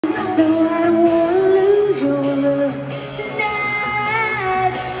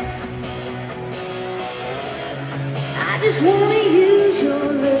just wanna use your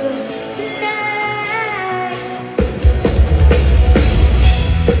love tonight.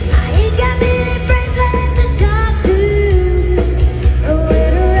 I ain't got many friends left to talk to.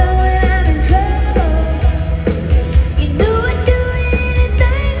 Nowhere to run when I'm in trouble. You know I'd do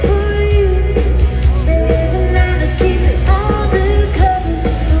anything for you. Stay the night, let's keep it undercover.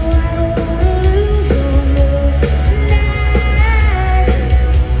 No, I don't wanna lose your love tonight.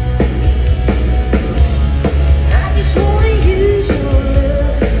 I just wanna use your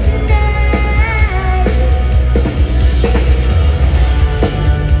love tonight.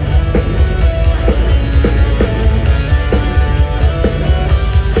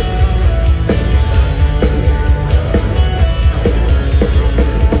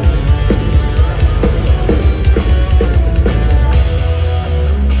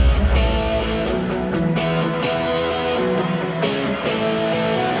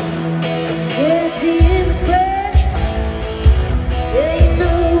 Jesse is a friend. Yeah, you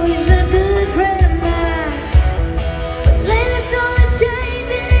know he's been a good friend of mine. But lately so has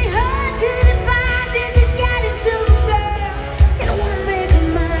changed, it ain't hard to define. Jesse's got himself a girl, and I wanna make her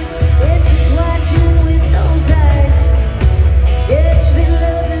mine. Yeah, she's watching with those eyes. Yeah, she's been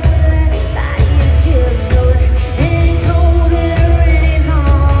loving with that body until it's floating. And he's holding her in his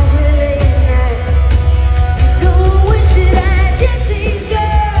arms late at night. You know I wish that I had Jesse's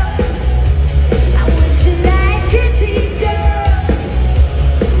girl. I wish that I had Jesse's girl.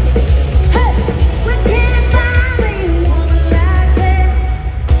 Hey, where can I find me a woman like that?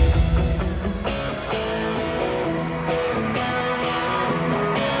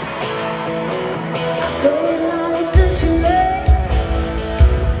 Going on with the charade.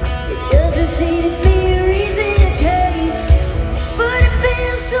 It doesn't seem to be a reason to change, but it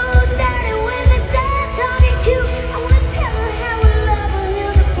feels so dirty when they start talking cute. I wanna tell her how I love her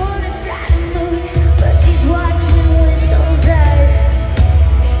in the corner's Friday mood, but she's watching with those eyes.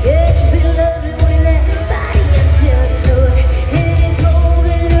 Yeah, she's been loving with that body until it's sore, and he's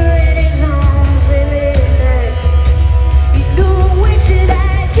holding her in his arms late at night. You know I wish that I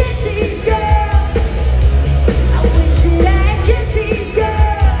had Jesse's girl. I wish that I had Jesse's girl.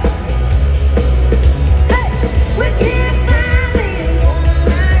 Hey, where can I find me a woman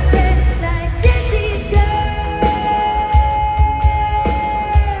like that, like Jesse's girl?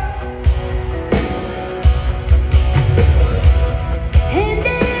 And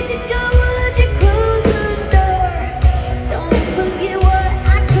as you go, would you close the door? Don't forget what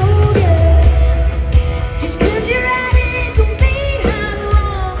I told you. Just 'cause you're right, it don't mean I'm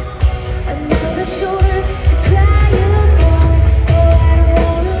wrong. Another shoulder to cry upon. Oh, I don't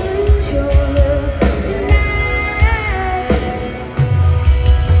wanna lose your love tonight.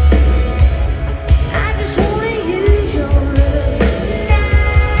 I just wanna use your love tonight.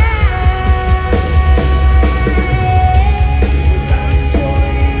 I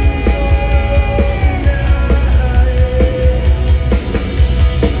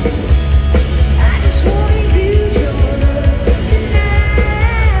just wanna use your love tonight.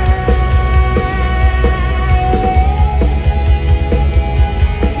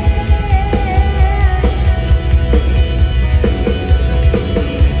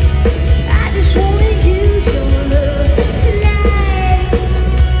 I just wanna use your love tonight.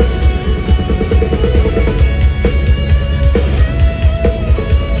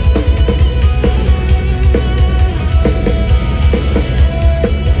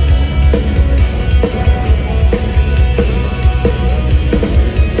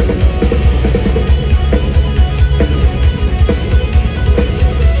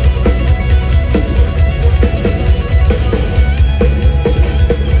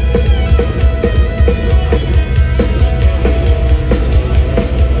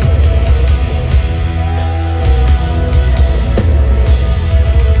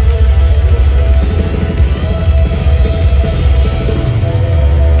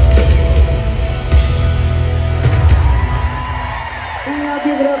 And I'll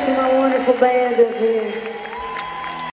give it up for my wonderful band up here.